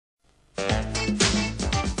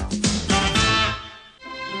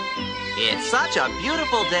It's such a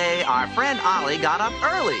beautiful day, our friend Ollie got up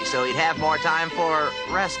early so he'd have more time for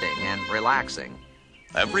resting and relaxing.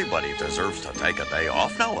 Everybody deserves to take a day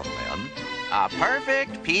off now and then. A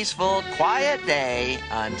perfect, peaceful, quiet day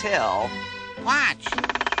until... Watch.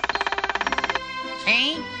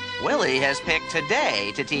 See? Willie has picked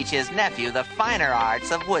today to teach his nephew the finer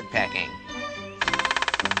arts of woodpecking.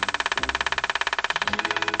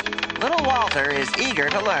 Little Walter is eager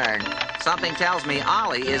to learn. Something tells me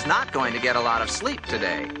Ollie is not going to get a lot of sleep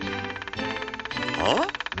today. Huh?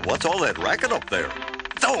 What's all that racket up there?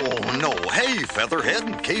 Oh, no. Hey, Featherhead,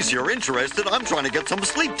 in case you're interested, I'm trying to get some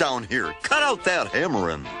sleep down here. Cut out that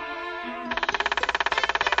hammering.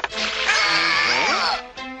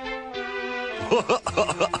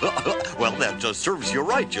 Well, that just serves you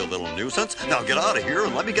right, you little nuisance. Now get out of here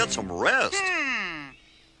and let me get some rest.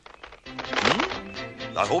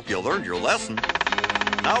 I hope you learned your lesson.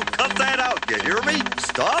 Now cut that out, you hear me?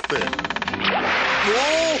 Stop it.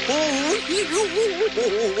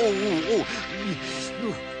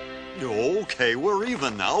 Okay, we're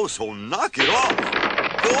even now, so knock it off.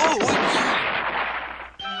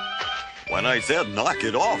 When I said knock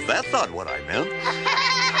it off, that's not what I meant.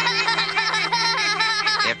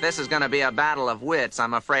 If this is going to be a battle of wits,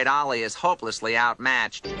 I'm afraid Ollie is hopelessly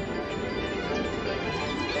outmatched.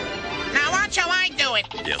 Now watch how I do it.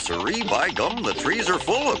 Yes, sirree, by gum, the trees are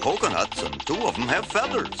full of coconuts, and 2 of them have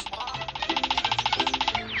feathers.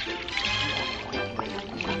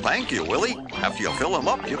 Thank you, Willie. After you fill him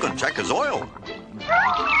up, you can check his oil.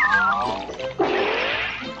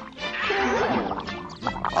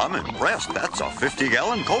 I'm impressed. That's a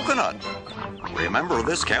 50-gallon coconut. Remember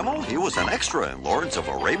this camel? He was an extra in Lawrence of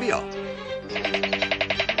Arabia.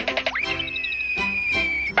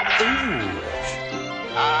 Ooh.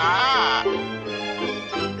 Ah.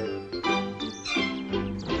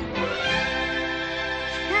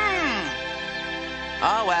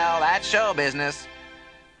 Oh, well, that's show business.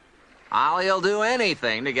 Ollie'll do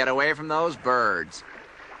anything to get away from those birds.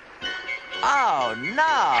 Oh,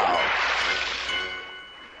 no!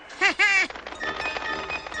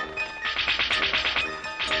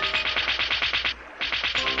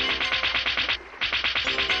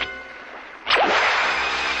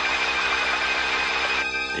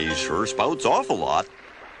 He sure spouts off a lot.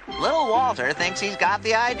 Little Walter thinks he's got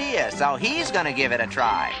the idea, so he's gonna give it a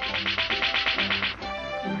try.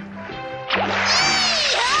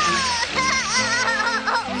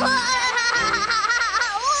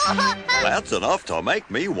 That's enough to make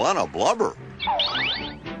me want to blubber.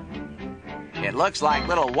 It looks like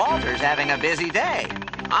little Walter's having a busy day.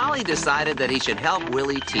 Ollie decided that he should help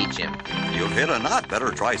Willie teach him. You've hit a knot.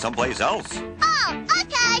 Better try someplace else. Oh,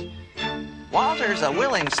 okay. Walter's a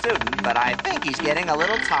willing student, but I think he's getting a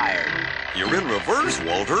little tired. You're in reverse,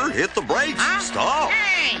 Walter. Hit the brakes. Stop.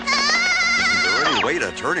 Hey! Is there any way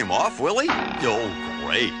to turn him off, Willie? Oh,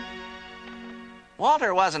 great.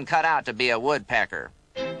 Walter wasn't cut out to be a woodpecker.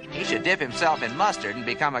 He should dip himself in mustard and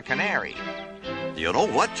become a canary. You know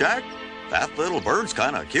what, Jack? That little bird's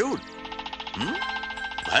kind of cute.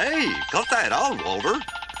 Hey, cut that out, Walter.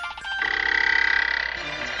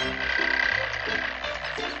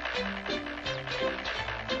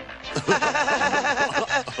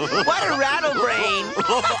 What a rattlebrain!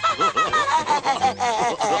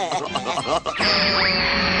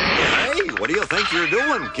 Hey, what do you think you're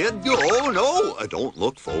doing, kid? Oh, no. Don't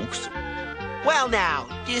look, folks. Well now,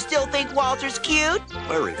 do you still think Walter's cute?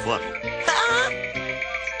 Very funny. Huh?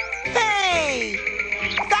 Hey!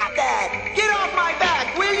 Stop that! Get off my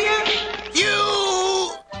back, will you?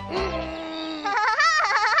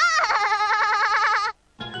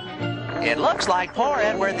 It looks like poor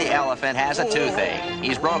Edward the elephant has a toothache.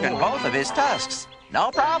 He's broken both of his tusks.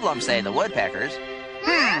 No problem, say the woodpeckers.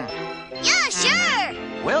 Yeah, sure.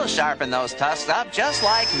 We'll sharpen those tusks up just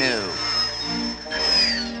like new.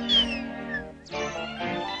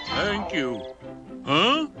 Thank you.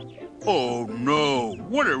 Huh? Oh, no.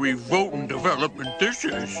 What a revolting development this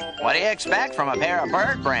is. What do you expect from a pair of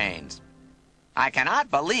bird brains? I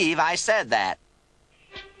cannot believe I said that.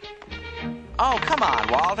 Oh, come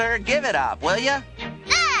on, Walter. Give it up, will you?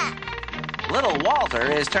 Ah. Little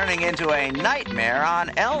Walter is turning into a nightmare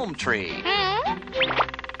on Elm Tree.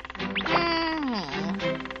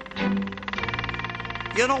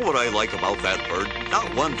 You know what I like about that bird?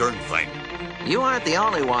 Not one darn thing. You aren't the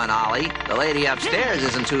only one, Ollie. The lady upstairs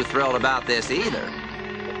isn't too thrilled about this either.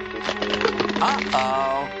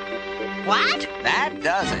 Uh-oh. What? That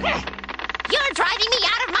does it. You're driving me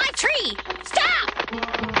out of my tree. Stop!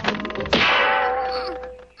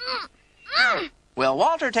 Will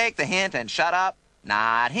Walter take the hint and shut up?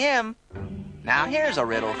 Not him. Now here's a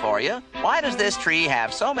riddle for you. Why does this tree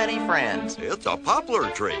have so many friends? It's a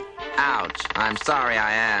poplar tree. Ouch. I'm sorry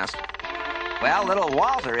I asked. Well, little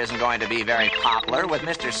Walter isn't going to be very popular with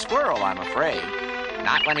Mr. Squirrel, I'm afraid.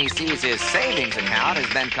 Not when he sees his savings account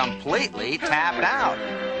has been completely tapped out.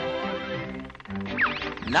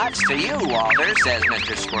 Nuts to you, Walter, says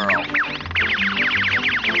Mr. Squirrel.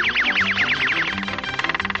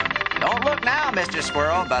 Don't look now, Mr.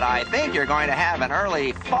 Squirrel, but I think you're going to have an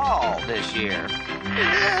early fall this year.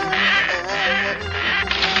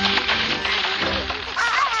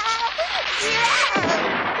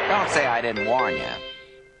 Don't say I didn't warn you.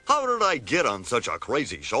 How did I get on such a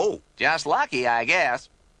crazy show? Just lucky, I guess.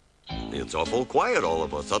 It's awful quiet all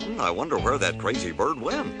of a sudden. I wonder where that crazy bird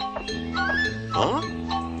went. Huh?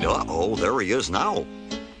 Uh-oh, there he is now.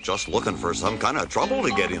 Just looking for some kind of trouble to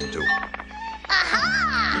get into.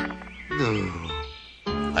 Aha!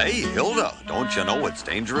 Hey, Hilda, don't you know it's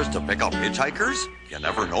dangerous to pick up hitchhikers? You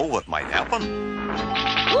never know what might happen.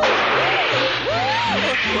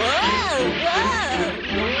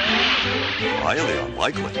 Highly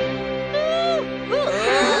unlikely.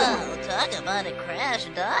 Whoa, talk about a crash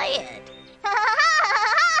diet.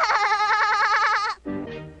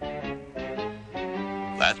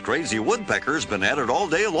 That crazy woodpecker's been at it all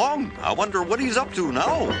day long. I wonder what he's up to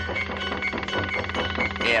now.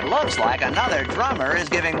 It looks like another drummer is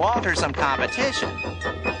giving Walter some competition.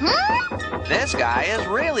 This guy is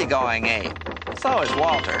really going ape. So is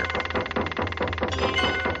Walter.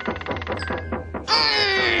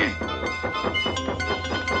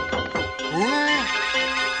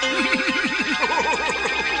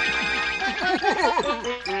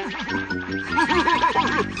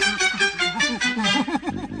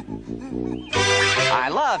 I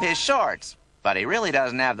love his shorts, but he really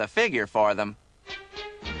doesn't have the figure for them.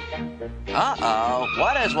 Uh-oh,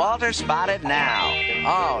 what has Walter spotted now?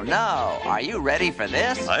 Oh, no. Are you ready for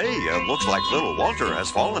this? Hey, it looks like little Walter has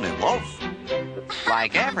fallen in love.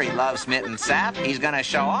 Like every love-smitten sap, he's going to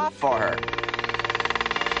show off for her.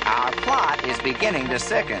 Our plot is beginning to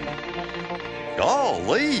sicken.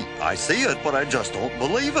 Golly, I see it, but I just don't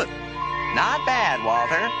believe it. Not bad,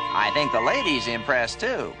 Walter. I think the lady's impressed,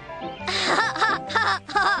 too.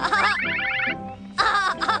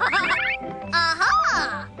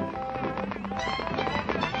 Aha!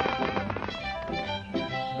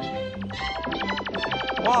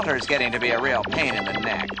 Walter's getting to be a real pain in the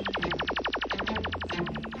neck.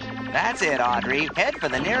 That's it, Audrey. Head for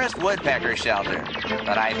the nearest woodpecker shelter.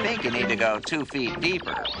 But I think you need to go 2 feet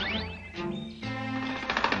deeper.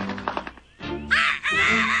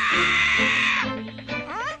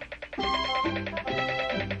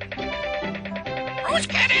 Whose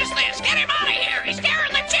kid is this? Get him out of here! He's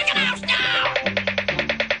scaring the chicken house now!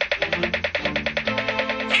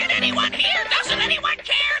 Can't anyone hear? Doesn't anyone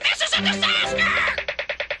care? This is a disaster!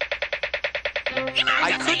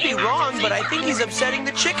 I could be wrong, but I think he's upsetting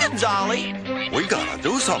the chickens, Ollie. We gotta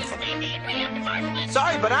do something.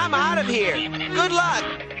 Sorry, but I'm out of here. Good luck.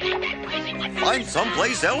 Find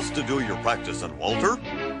someplace else to do your practicing, Walter.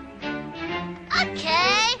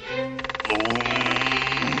 Okay.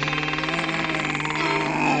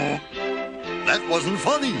 That wasn't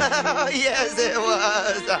funny. Yes, it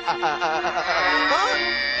was. Huh?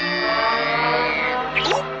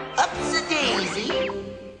 Oop, upsy-daisy.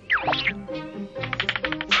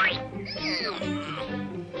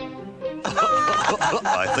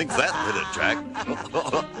 I think that did it, Jack.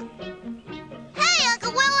 Hey,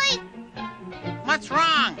 Uncle Willie! What's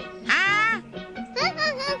wrong? Huh?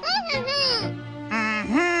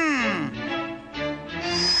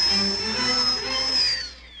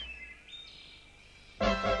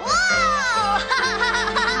 Whoa!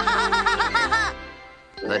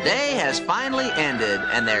 The day has finally ended,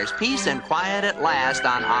 and there's peace and quiet at last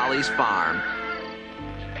on Ollie's farm.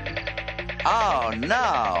 Oh, no,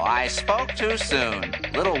 I spoke too soon.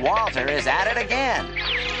 Little Walter is at it again.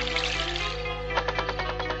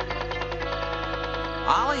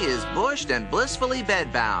 Ollie is bushed and blissfully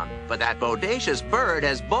bedbound, but that bodacious bird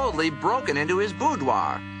has boldly broken into his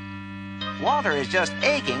boudoir. Walter is just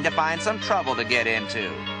aching to find some trouble to get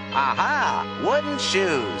into. Aha, wooden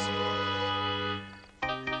shoes.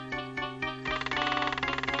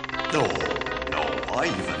 No, I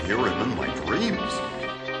even hear him in my dreams.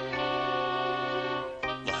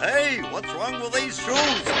 Hey, what's wrong with these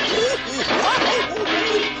shoes?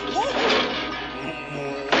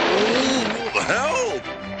 Help!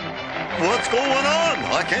 What's going on?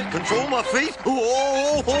 I can't control my feet.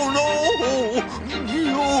 Oh no!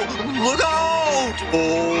 Look out!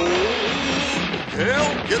 Oh!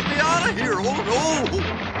 Help! Get me out of here! Oh no!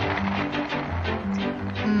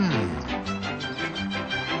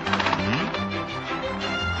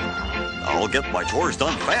 I'll get my chores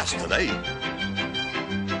done fast today.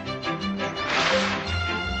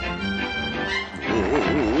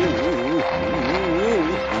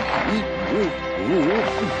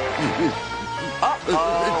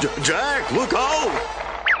 Jack, look out!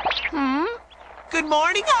 Good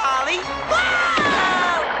morning, Holly. Whoa!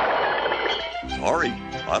 Sorry,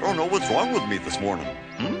 I don't know what's wrong with me this morning.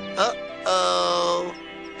 Uh-oh.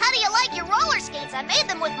 How do you like your roller skates? I made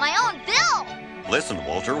them with my own bill. Listen,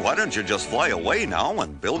 Walter, why don't you just fly away now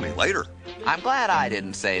and bill me later? I'm glad I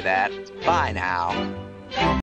didn't say that. Bye now.